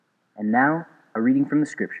And now, a reading from the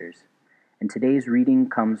Scriptures. And today's reading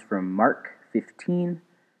comes from Mark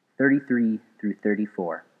 15:33 through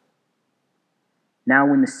 34. Now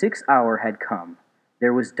when the 6th hour had come,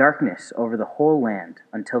 there was darkness over the whole land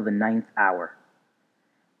until the 9th hour.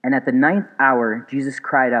 And at the 9th hour, Jesus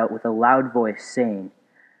cried out with a loud voice, saying,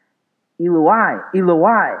 Eloi,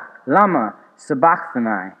 Eloi, lama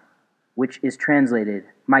sabachthani, which is translated,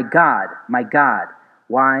 my God,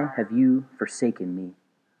 why have you forsaken me?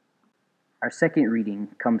 Our second reading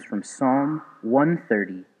comes from Psalm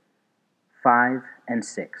 130, 5 and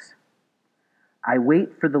 6. I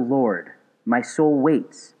wait for the Lord, my soul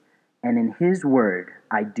waits, and in his word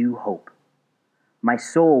I do hope. My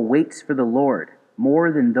soul waits for the Lord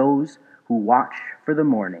more than those who watch for the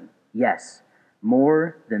morning. Yes,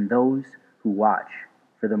 more than those who watch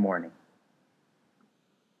for the morning.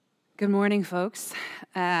 Good morning, folks.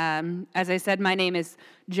 As I said, my name is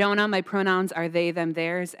Jonah. My pronouns are they, them,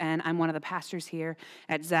 theirs, and I'm one of the pastors here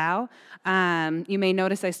at Zao. You may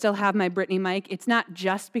notice I still have my Brittany mic. It's not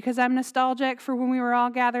just because I'm nostalgic for when we were all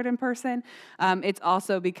gathered in person. It's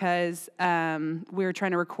also because we're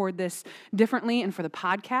trying to record this differently and for the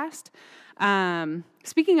podcast.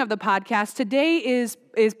 Speaking of the podcast, today is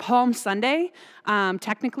Palm Sunday,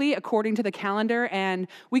 technically, according to the calendar, and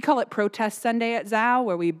we call it Protest Sunday at Zao,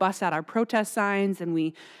 where we bust out our protest signs and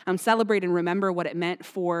we celebrate and remember what it meant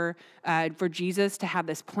for Jesus to have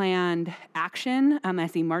this planned action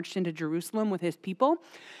as he marched into Jerusalem with his people.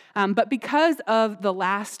 But because of the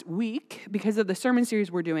last week, because of the sermon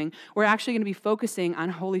series we're doing, we're actually going to be focusing on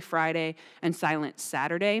Holy Friday and Silent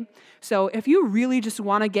Saturday. So if you really just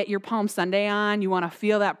want to get your Palm Sunday on, you want to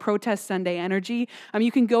feel that Protest Sunday energy,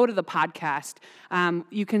 you can go to the podcast.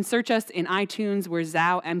 You can search us in iTunes. We're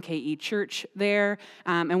Zao MKE Church there.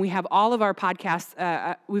 And we have all of our podcasts.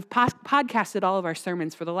 We've podcasted all of our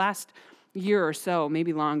sermons for the last year or so,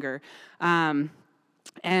 maybe longer.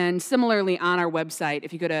 And similarly, on our website,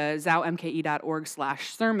 if you go to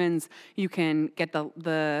zaomke.org/sermons, you can get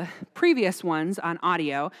the previous ones on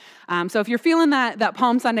audio. So if you're feeling that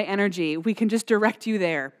Palm Sunday energy, we can just direct you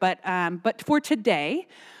there. But for today,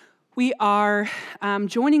 we are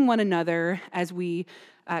joining one another as we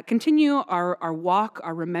continue our walk,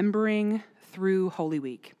 our remembering through Holy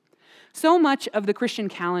Week. So much of the Christian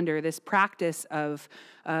calendar, this practice of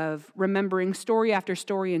remembering story after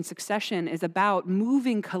story in succession, is about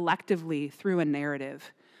moving collectively through a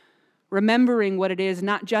narrative. Remembering what it is,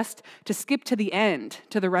 not just to skip to the end,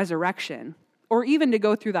 to the resurrection, or even to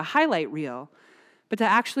go through the highlight reel, but to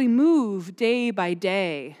actually move day by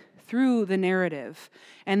day through the narrative.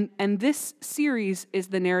 And this series is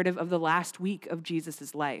the narrative of the last week of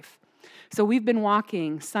Jesus' life. So we've been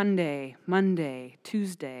walking Sunday, Monday,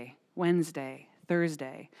 Tuesday, Wednesday,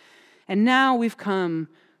 Thursday. And now we've come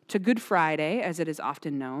to Good Friday, as it is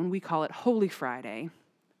often known. We call it Holy Friday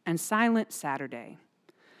and Silent Saturday.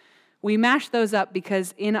 We mash those up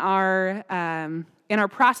because in our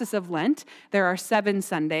process of Lent, there are 7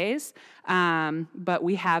 Sundays, but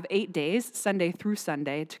we have 8 days, Sunday through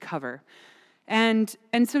Sunday, to cover. And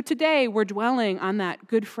so today we're dwelling on that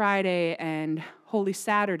Good Friday and Holy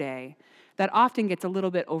Saturday that often gets a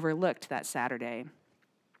little bit overlooked that Saturday.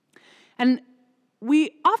 And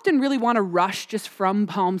we often really want to rush just from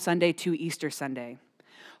Palm Sunday to Easter Sunday.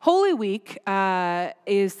 Holy Week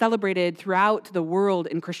is celebrated throughout the world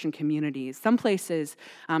in Christian communities. Some places,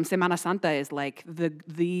 Semana Santa is like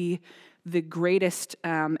the greatest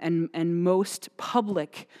and most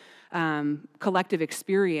public collective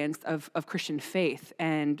experience of Christian faith,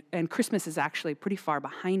 and Christmas is actually pretty far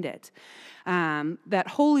behind it. That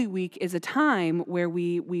Holy Week is a time where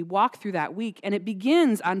we walk through that week, and it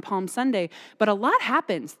begins on Palm Sunday, but a lot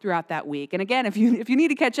happens throughout that week. And again, if you need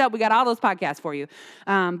to catch up, we got all those podcasts for you.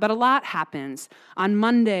 But a lot happens. On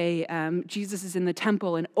Monday, Jesus is in the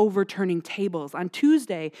temple and overturning tables. On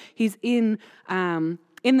Tuesday, he's in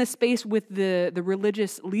the space with the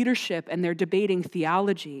religious leadership, and they're debating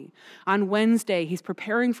theology. On Wednesday, he's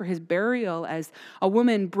preparing for his burial as a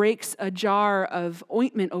woman breaks a jar of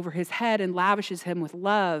ointment over his head and lavishes him with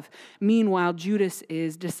love. Meanwhile, Judas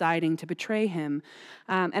is deciding to betray him.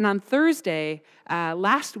 And on Thursday,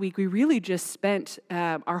 last week, we really just spent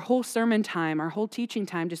our whole sermon time, our whole teaching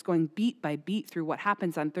time, just going beat by beat through what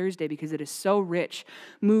happens on Thursday, because it is so rich,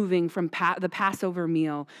 moving from the Passover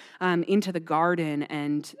meal into the garden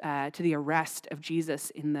and to the arrest of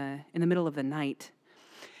Jesus in the middle of the night.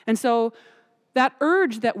 And so that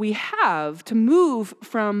urge that we have to move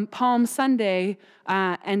from Palm Sunday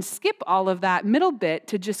and skip all of that middle bit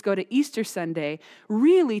to just go to Easter Sunday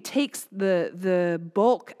really takes the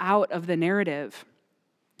bulk out of the narrative.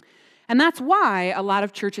 And that's why a lot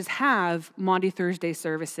of churches have Maundy Thursday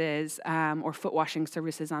services or foot washing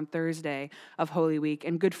services on Thursday of Holy Week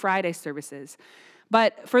and Good Friday services.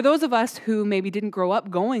 But for those of us who maybe didn't grow up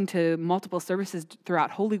going to multiple services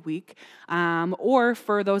throughout Holy Week, or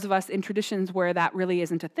for those of us in traditions where that really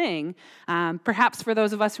isn't a thing, perhaps for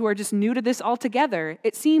those of us who are just new to this altogether,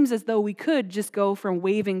 it seems as though we could just go from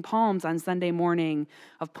waving palms on Sunday morning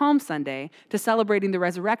of Palm Sunday to celebrating the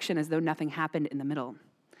resurrection as though nothing happened in the middle.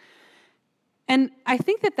 And I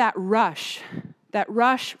think that rush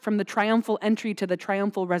from the triumphal entry to the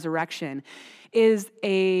triumphal resurrection is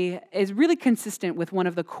really consistent with one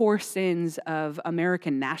of the core sins of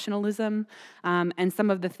American nationalism and some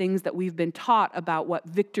of the things that we've been taught about what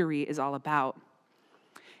victory is all about.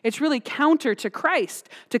 It's really counter to Christ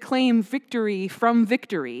to claim victory from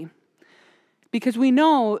victory, because we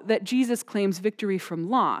know that Jesus claims victory from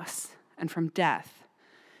loss and from death.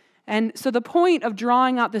 And so the point of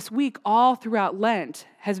drawing out this week all throughout Lent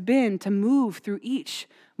has been to move through each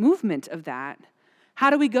movement of that. How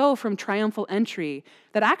do we go from triumphal entry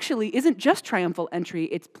that actually isn't just triumphal entry,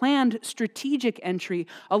 it's planned strategic entry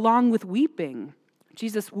along with weeping.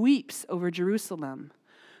 Jesus weeps over Jerusalem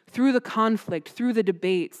through the conflict, through the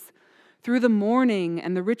debates, through the mourning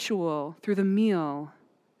and the ritual, through the meal,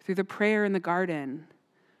 through the prayer in the garden,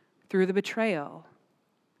 through the betrayal,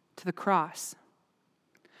 to the cross.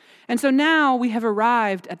 And so now we have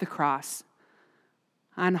arrived at the cross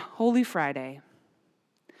on Holy Friday.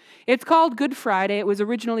 It's called Good Friday. It was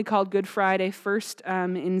originally called Good Friday first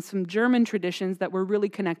in some German traditions that were really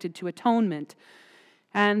connected to atonement.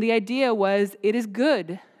 And the idea was it is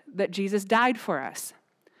good that Jesus died for us.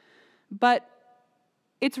 But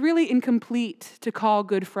it's really incomplete to call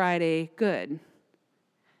Good Friday good,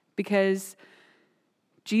 because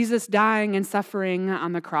Jesus dying and suffering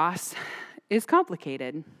on the cross is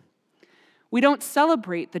complicated. We don't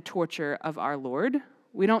celebrate the torture of our Lord.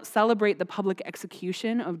 We don't celebrate the public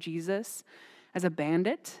execution of Jesus as a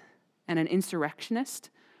bandit and an insurrectionist.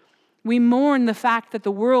 We mourn the fact that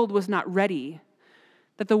the world was not ready,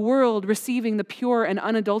 that the world, receiving the pure and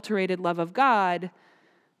unadulterated love of God,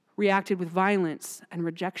 reacted with violence and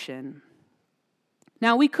rejection.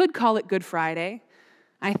 Now, we could call it Good Friday.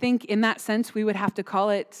 I think in that sense, we would have to call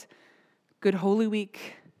it Good Holy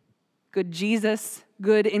Week, Good Jesus,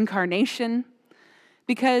 Good Incarnation,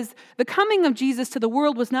 because the coming of Jesus to the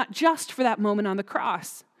world was not just for that moment on the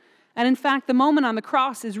cross. And in fact, the moment on the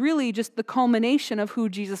cross is really just the culmination of who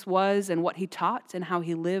Jesus was and what he taught and how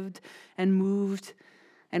he lived and moved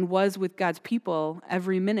and was with God's people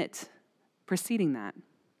every minute preceding that.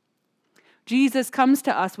 Jesus comes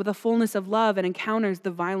to us with a fullness of love and encounters the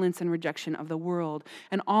violence and rejection of the world.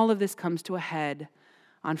 And all of this comes to a head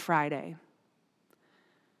on Friday.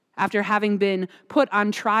 After having been put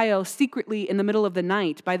on trial secretly in the middle of the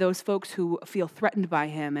night by those folks who feel threatened by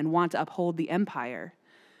him and want to uphold the empire,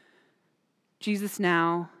 Jesus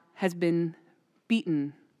now has been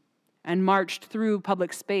beaten and marched through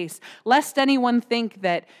public space. Lest anyone think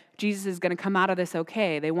that Jesus is going to come out of this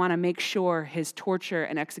okay, they want to make sure his torture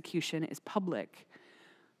and execution is public.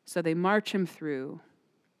 So they march him through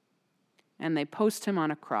and they post him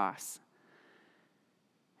on a cross.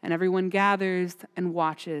 And everyone gathers and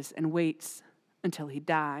watches and waits until he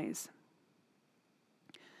dies.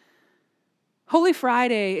 Holy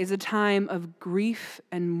Friday is a time of grief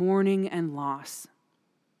and mourning and loss.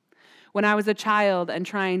 When I was a child and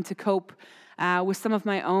trying to cope with some of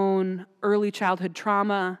my own early childhood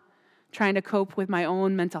trauma, trying to cope with my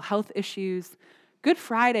own mental health issues, Good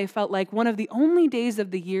Friday felt like one of the only days of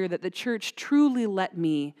the year that the church truly let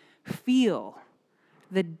me feel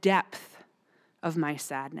the depth of my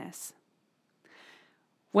sadness.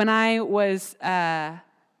 When I was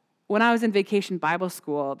in vacation Bible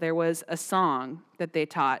school, there was a song that they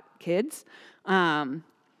taught kids. I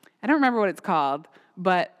don't remember what it's called,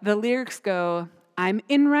 but the lyrics go, I'm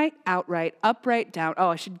in right, out right, up right, down. Oh,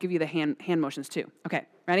 I should give you the hand motions too. Okay,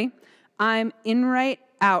 ready? I'm in right,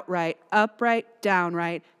 out right, up right, down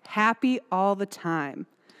right, happy all the time.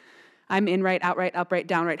 I'm in right, out right, up right,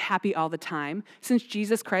 down right, happy all the time. Since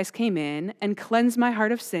Jesus Christ came in and cleansed my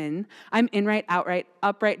heart of sin, I'm in right, out right,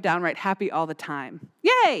 up right, down right, happy all the time.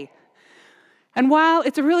 Yay! And while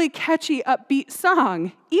it's a really catchy, upbeat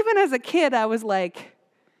song, even as a kid, I was like,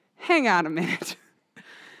 hang on a minute.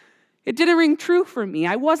 It didn't ring true for me.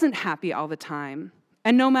 I wasn't happy all the time.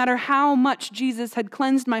 And no matter how much Jesus had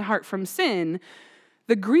cleansed my heart from sin,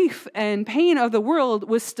 the grief and pain of the world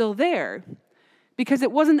was still there. Because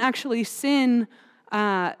it wasn't actually sin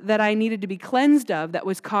that I needed to be cleansed of that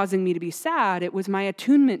was causing me to be sad. It was my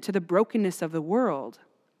attunement to the brokenness of the world.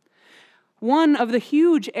 One of the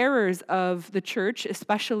huge errors of the church,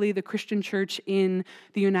 especially the Christian church in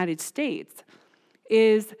the United States,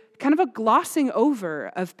 is kind of a glossing over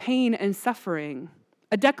of pain and suffering,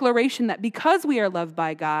 a declaration that because we are loved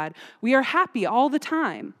by God, we are happy all the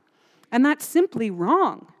time. And that's simply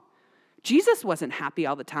wrong. Jesus wasn't happy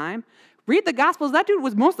all the time. Read the Gospels, that dude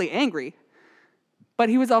was mostly angry, but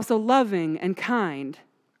he was also loving and kind,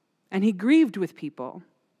 and he grieved with people.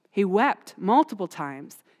 He wept multiple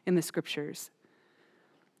times in the scriptures.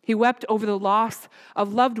 He wept over the loss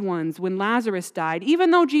of loved ones when Lazarus died, even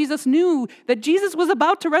though Jesus knew that Jesus was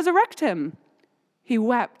about to resurrect him. He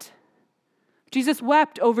wept. Jesus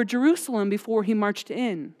wept over Jerusalem before he marched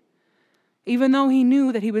in, even though he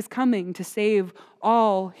knew that he was coming to save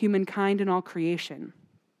all humankind and all creation.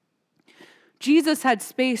 Jesus had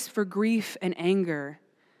space for grief and anger.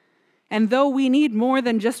 And though we need more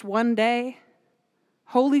than just one day,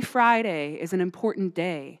 Holy Friday is an important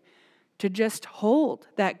day to just hold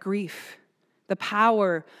that grief, the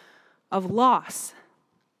power of loss,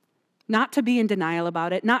 not to be in denial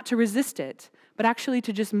about it, not to resist it, but actually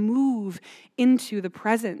to just move into the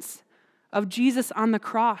presence of Jesus on the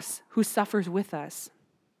cross who suffers with us.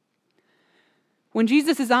 When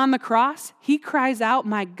Jesus is on the cross, he cries out,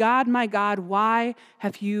 my God, why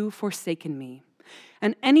have you forsaken me?"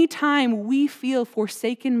 And anytime we feel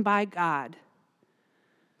forsaken by God,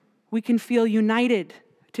 we can feel united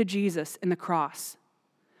to Jesus in the cross.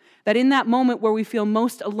 That in that moment where we feel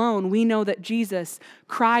most alone, we know that Jesus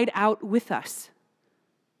cried out with us,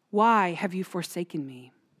 "Why have you forsaken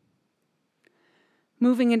me?"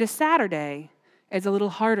 Moving into Saturday is a little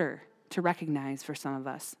harder to recognize for some of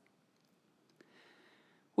us.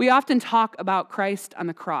 We often talk about Christ on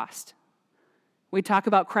the cross. We talk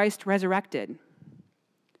about Christ resurrected.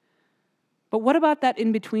 But what about that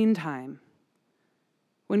in-between time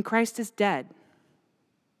when Christ is dead?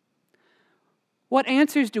 What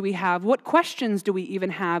answers do we have? What questions do we even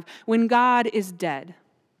have when God is dead?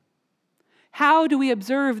 How do we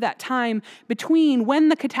observe that time between when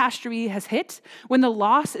the catastrophe has hit, when the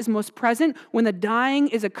loss is most present, when the dying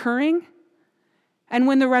is occurring, and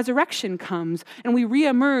when the resurrection comes and we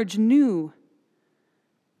reemerge new?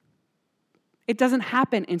 It doesn't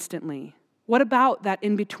happen instantly. What about that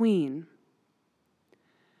in between?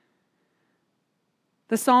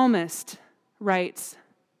 The psalmist writes,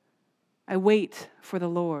 "I wait for the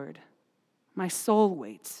Lord. My soul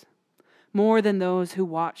waits, more than those who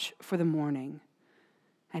watch for the morning."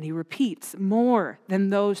 And he repeats, more than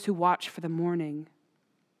those who watch for the morning.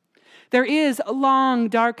 There is a long,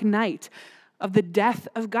 dark night of the death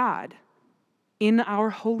of God in our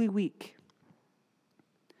Holy Week.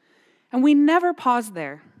 And we never pause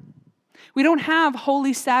there. We don't have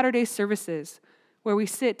Holy Saturday services where we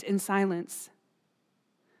sit in silence.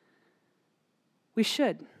 We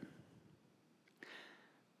should.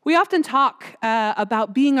 We often talk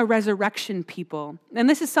about being a resurrection people, and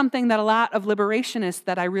this is something that a lot of liberationists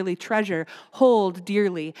that I really treasure hold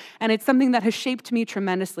dearly, and it's something that has shaped me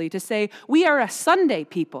tremendously to say, we are a Sunday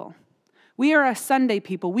people. We are a Sunday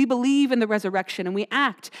people. We believe in the resurrection, and we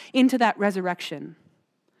act into that resurrection.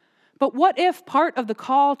 But what if part of the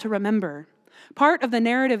call to remember, part of the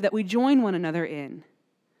narrative that we join one another in,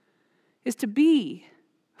 is to be,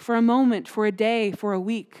 for a moment, for a day, for a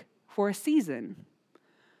week, for a season,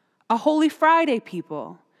 a Holy Friday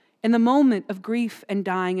people in the moment of grief and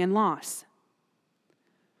dying and loss?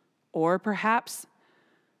 Or perhaps,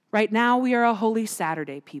 right now we are a Holy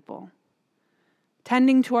Saturday people,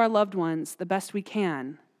 tending to our loved ones the best we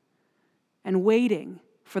can and waiting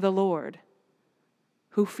for the Lord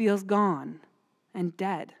who feels gone and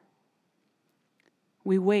dead.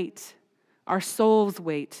 We wait, our souls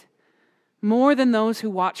wait, more than those who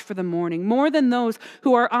watch for the morning, more than those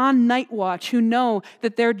who are on night watch, who know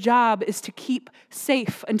that their job is to keep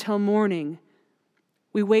safe until morning.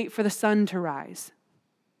 We wait for the sun to rise,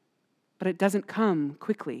 but it doesn't come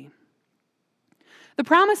quickly. The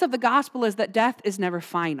promise of the gospel is that death is never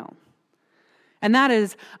final, and that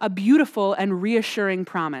is a beautiful and reassuring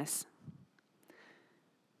promise.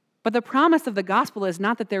 But the promise of the gospel is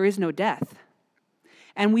not that there is no death,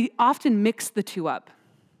 and we often mix the two up.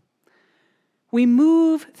 We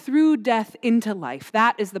move through death into life.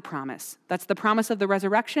 That is the promise. That's the promise of the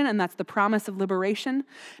resurrection, and that's the promise of liberation.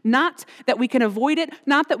 Not that we can avoid it,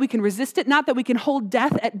 not that we can resist it, not that we can hold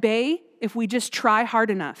death at bay if we just try hard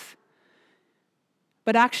enough.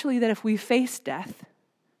 But actually that if we face death,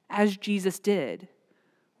 as Jesus did,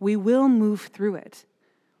 we will move through it,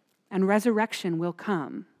 and resurrection will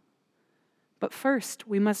come. But first,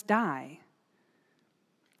 we must die.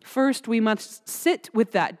 First, we must sit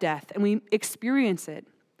with that death and we experience it.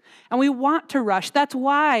 And we want to rush. That's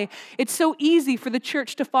why it's so easy for the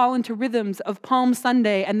church to fall into rhythms of Palm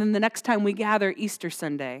Sunday and then the next time we gather, Easter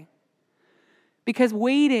Sunday. Because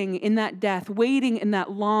waiting in that death, waiting in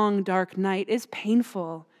that long, dark night is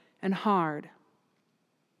painful and hard.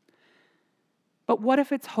 But what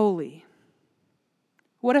if it's holy?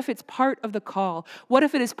 What if it's part of the call? What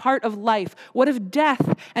if it is part of life? What if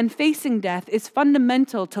death and facing death is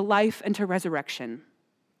fundamental to life and to resurrection?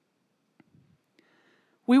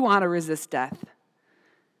 We want to resist death.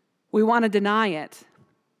 We want to deny it.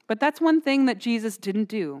 But that's one thing that Jesus didn't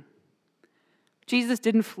do. Jesus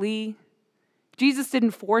didn't flee. Jesus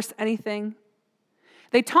didn't force anything.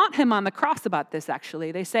 They taunt him on the cross about this,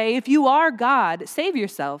 actually. They say, if you are God, save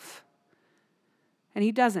yourself. And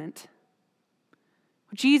he doesn't.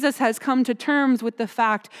 Jesus has come to terms with the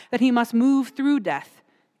fact that he must move through death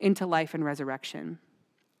into life and resurrection.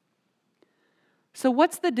 So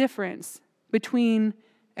what's the difference between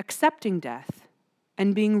accepting death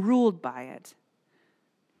and being ruled by it?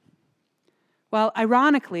 Well,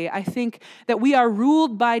 ironically, I think that we are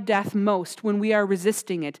ruled by death most when we are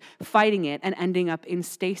resisting it, fighting it, and ending up in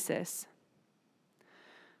stasis.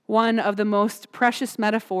 One of the most precious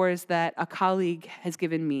metaphors that a colleague has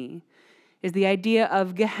given me is the idea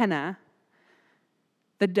of Gehenna,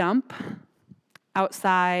 the dump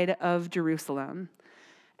outside of Jerusalem,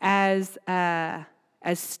 as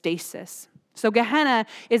stasis. So Gehenna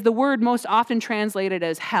is the word most often translated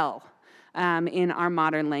as hell in our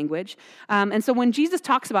modern language. And so when Jesus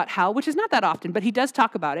talks about hell, which is not that often, but he does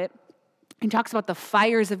talk about it, he talks about the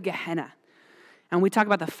fires of Gehenna. And we talk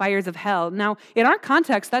about the fires of hell. Now, in our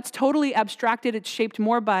context, that's totally abstracted. It's shaped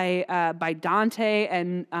more by Dante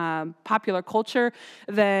and popular culture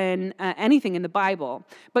than anything in the Bible.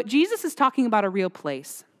 But Jesus is talking about a real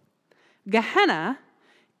place. Gehenna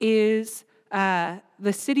is the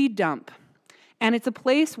city dump. And it's a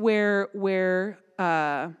place where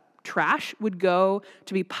trash would go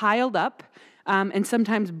to be piled up and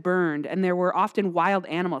sometimes burned, and there were often wild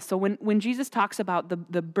animals. So when Jesus talks about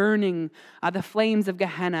the burning, the flames of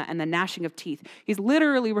Gehenna and the gnashing of teeth, he's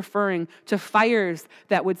literally referring to fires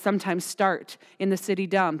that would sometimes start in the city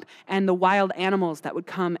dump and the wild animals that would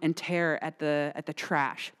come and tear at the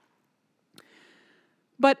trash.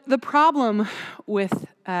 But the problem with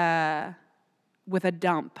a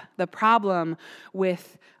dump, the problem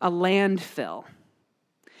with a landfill,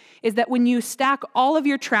 is that when you stack all of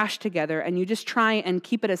your trash together and you just try and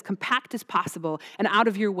keep it as compact as possible and out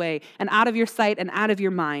of your way and out of your sight and out of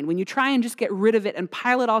your mind, when you try and just get rid of it and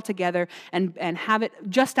pile it all together and have it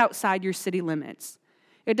just outside your city limits,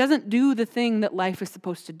 it doesn't do the thing that life is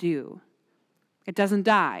supposed to do. It doesn't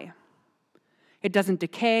die. It doesn't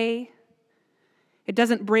decay. It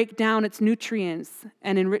doesn't break down its nutrients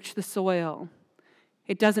and enrich the soil.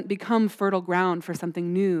 It doesn't become fertile ground for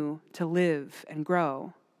something new to live and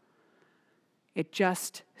grow. It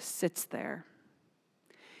just sits there.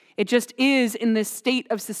 It just is in this state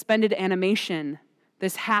of suspended animation,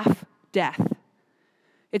 this half-death.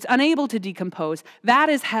 It's unable to decompose. That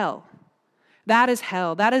is hell. That is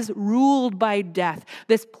hell. That is ruled by death,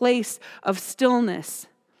 this place of stillness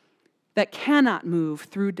that cannot move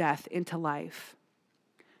through death into life.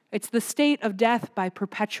 It's the state of death by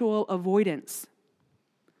perpetual avoidance.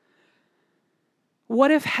 What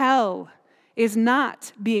if hell is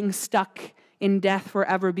not being stuck in death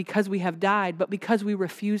forever because we have died, but because we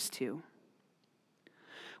refuse to?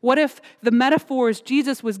 What if the metaphors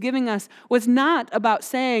Jesus was giving us was not about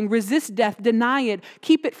saying, resist death, deny it,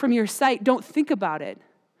 keep it from your sight, don't think about it?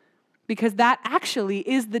 Because that actually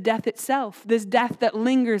is the death itself, this death that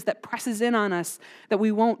lingers, that presses in on us, that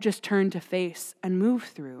we won't just turn to face and move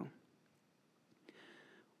through.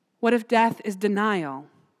 What if death is denial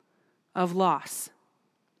of loss?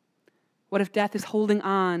 What if death is holding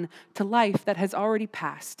on to life that has already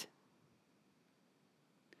passed?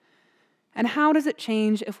 And how does it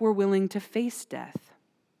change if we're willing to face death?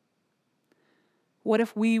 What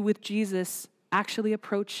if we, with Jesus, actually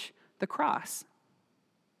approach the cross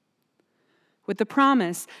with the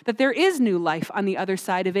promise that there is new life on the other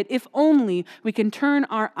side of it, if only we can turn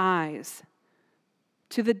our eyes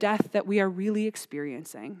to the death that we are really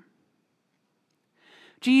experiencing?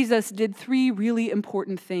 Jesus did 3 really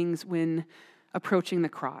important things when approaching the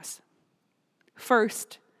cross.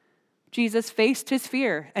 First, Jesus faced his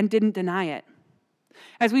fear and didn't deny it.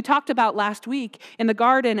 As we talked about last week in the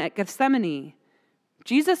garden at Gethsemane,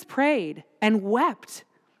 Jesus prayed and wept.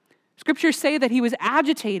 Scriptures say that he was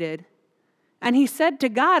agitated, and he said to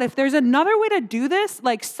God, if there's another way to do this,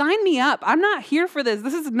 sign me up. I'm not here for this.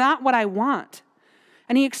 This is not what I want.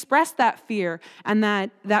 And he expressed that fear and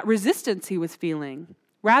that resistance he was feeling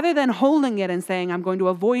rather than holding it and saying, I'm going to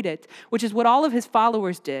avoid it, which is what all of his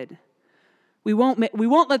followers did. We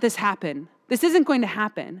won't let this happen. This isn't going to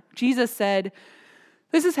happen. Jesus said,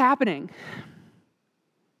 this is happening,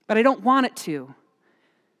 but I don't want it to.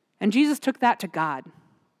 And Jesus took that to God.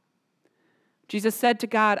 Jesus said to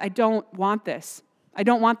God, I don't want this. I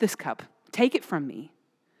don't want this cup. Take it from me.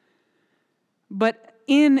 But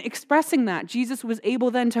in expressing that, Jesus was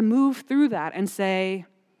able then to move through that and say,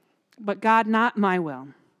 but God, not my will,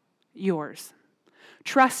 yours.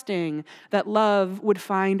 Trusting that love would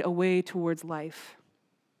find a way towards life.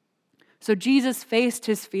 So Jesus faced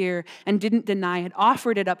his fear and didn't deny it,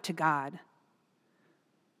 offered it up to God.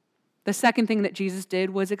 The second thing that Jesus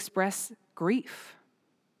did was express grief.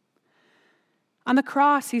 On the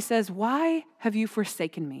cross, he says, why have you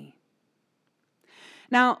forsaken me?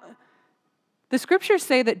 Now, the scriptures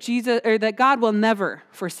say that God will never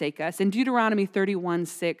forsake us. In Deuteronomy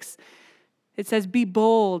 31:6, it says, be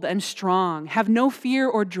bold and strong, have no fear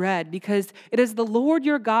or dread, because it is the Lord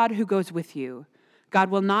your God who goes with you. God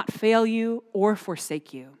will not fail you or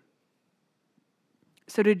forsake you.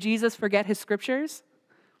 So did Jesus forget his scriptures?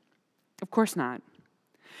 Of course not.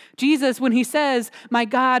 Jesus, when he says, my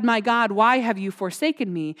God, why have you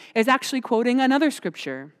forsaken me, is actually quoting another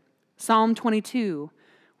scripture, Psalm 22,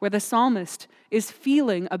 where the psalmist is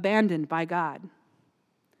feeling abandoned by God.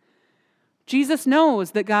 Jesus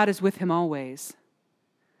knows that God is with him always.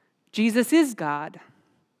 Jesus is God.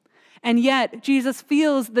 And yet, Jesus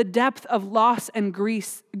feels the depth of loss and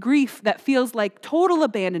grief that feels like total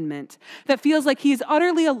abandonment, that feels like he's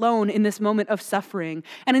utterly alone in this moment of suffering.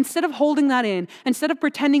 And instead of holding that in, instead of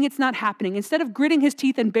pretending it's not happening, instead of gritting his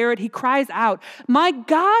teeth and bear it, he cries out, my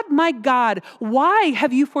God, why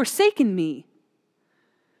have you forsaken me?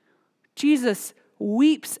 Jesus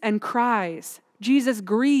weeps and cries. Jesus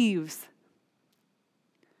grieves.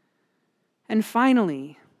 And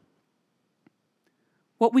finally,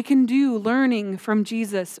 what we can do learning from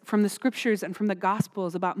Jesus, from the scriptures and from the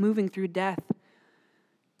gospels about moving through death,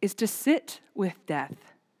 is to sit with death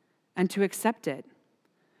and to accept it.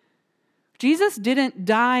 Jesus didn't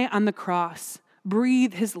die on the cross,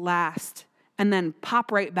 breathe his last, and then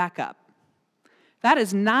pop right back up. That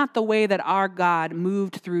is not the way that our God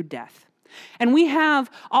moved through death. And we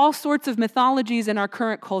have all sorts of mythologies in our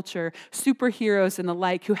current culture, superheroes and the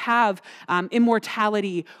like, who have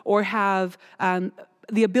immortality or have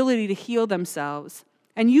the ability to heal themselves.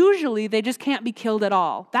 And usually they just can't be killed at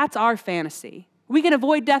all. That's our fantasy. We can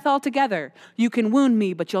avoid death altogether. You can wound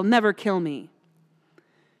me, but you'll never kill me.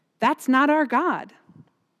 That's not our God.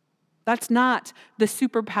 That's not the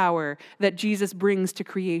superpower that Jesus brings to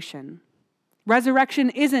creation. Resurrection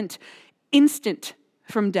isn't instant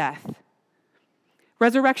from death.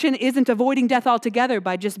 Resurrection isn't avoiding death altogether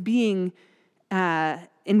by just being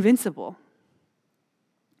invincible.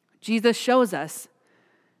 Jesus shows us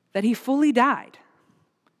that he fully died.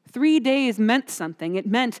 3 days meant something. It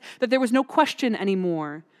meant that there was no question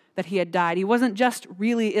anymore that he had died. He wasn't just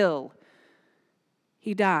really ill.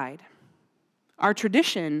 He died. Our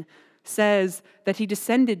tradition says that he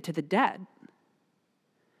descended to the dead,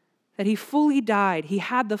 that he fully died. He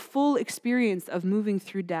had the full experience of moving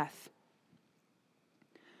through death.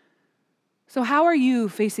 So how are you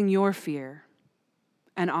facing your fear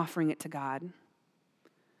and offering it to God?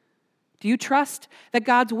 Do you trust that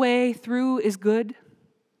God's way through is good,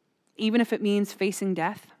 even if it means facing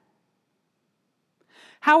death?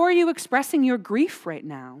 How are you expressing your grief right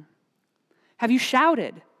now? Have you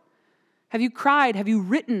shouted? Have you cried? Have you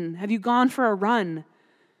written? Have you gone for a run?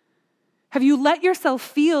 Have you let yourself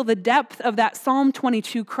feel the depth of that Psalm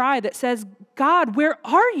 22 cry that says, God, where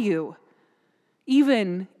are you?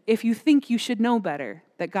 Even if you think you should know better,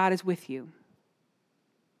 that God is with you.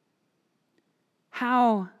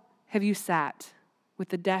 How have you sat with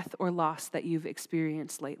the death or loss that you've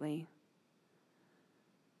experienced lately?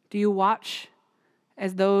 Do you watch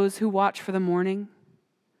as those who watch for the morning?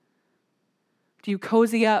 Do you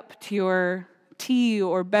cozy up to your tea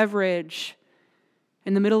or beverage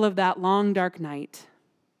in the middle of that long, dark night?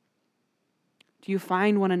 Do you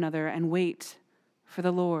find one another and wait for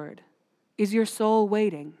the Lord? Is your soul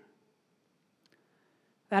waiting?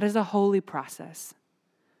 That is a holy process.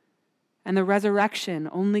 And the resurrection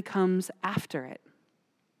only comes after it.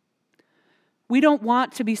 We don't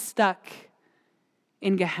want to be stuck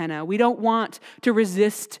in Gehenna. We don't want to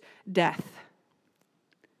resist death.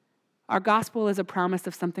 Our gospel is a promise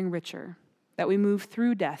of something richer, that we move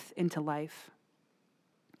through death into life.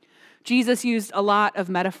 Jesus used a lot of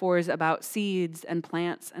metaphors about seeds and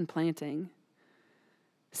plants and planting.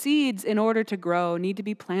 Seeds, in order to grow, need to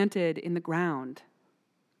be planted in the ground.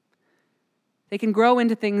 They can grow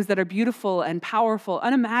into things that are beautiful and powerful,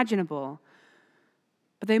 unimaginable.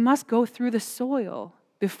 But they must go through the soil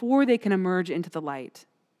before they can emerge into the light.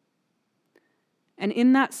 And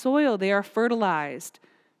in that soil, they are fertilized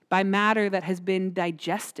by matter that has been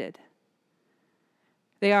digested.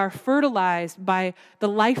 They are fertilized by the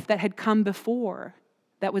life that had come before,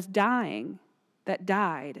 that was dying, that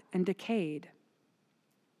died and decayed.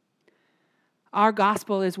 Our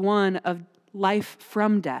gospel is one of life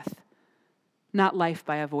from death, not life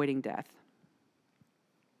by avoiding death.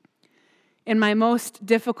 In my most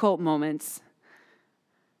difficult moments,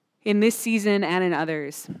 in this season and in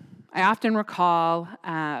others, I often recall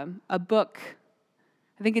a book,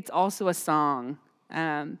 I think it's also a song,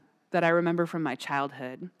 that I remember from my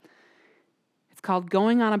childhood. It's called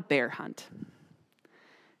Going on a Bear Hunt.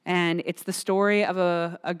 And it's the story of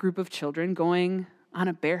a group of children going on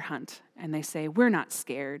a bear hunt. And they say, we're not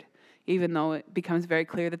scared, even though it becomes very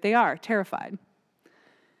clear that they are terrified.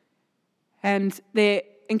 And they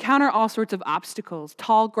encounter all sorts of obstacles,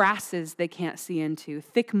 tall grasses they can't see into,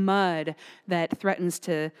 thick mud that threatens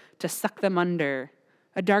to suck them under,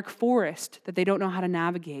 a dark forest that they don't know how to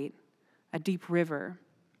navigate, a deep river.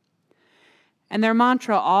 And their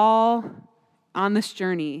mantra all on this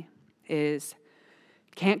journey is,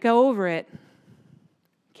 can't go over it,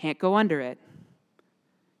 can't go under it,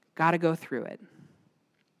 gotta go through it.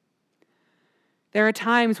 There are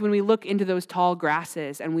times when we look into those tall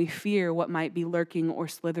grasses and we fear what might be lurking or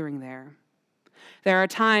slithering there. There are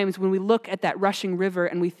times when we look at that rushing river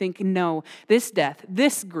and we think, no, this death,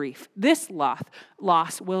 this grief, this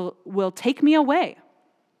loss will take me away.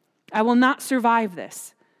 I will not survive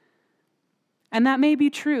this. And that may be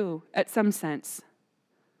true at some sense.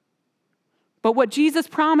 But what Jesus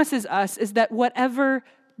promises us is that whatever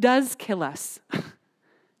does kill us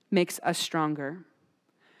makes us stronger.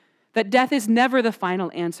 That death is never the final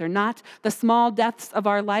answer, not the small deaths of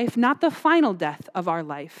our life, not the final death of our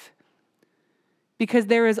life. Because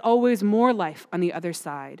there is always more life on the other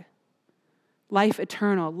side. Life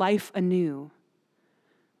eternal, life anew.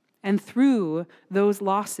 And through those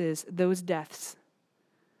losses, those deaths,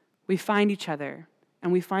 we find each other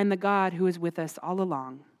and we find the God who is with us all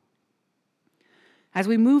along. As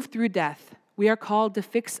we move through death, we are called to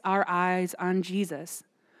fix our eyes on Jesus,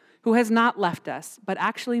 who has not left us, but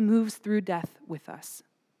actually moves through death with us.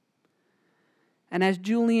 And as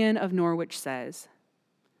Julian of Norwich says,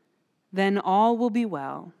 then all will be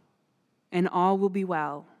well, and all will be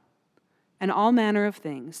well, and all manner of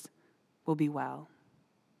things will be well.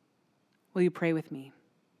 Will you pray with me?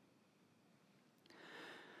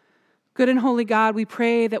 Good and holy God, we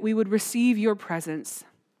pray that we would receive your presence,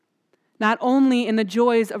 not only in the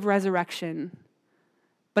joys of resurrection,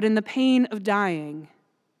 but in the pain of dying,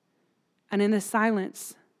 and in the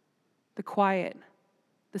silence, the quiet,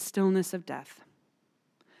 the stillness of death.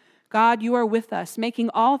 God, you are with us, making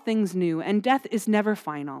all things new, and death is never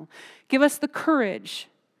final. Give us the courage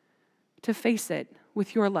to face it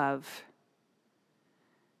with your love.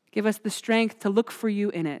 Give us the strength to look for you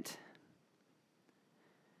in it.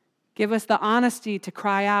 Give us the honesty to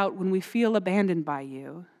cry out when we feel abandoned by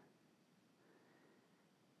you.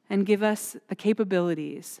 And give us the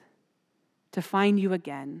capabilities to find you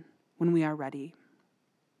again when we are ready.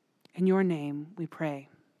 In your name we pray.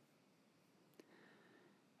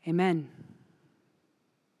 Amen.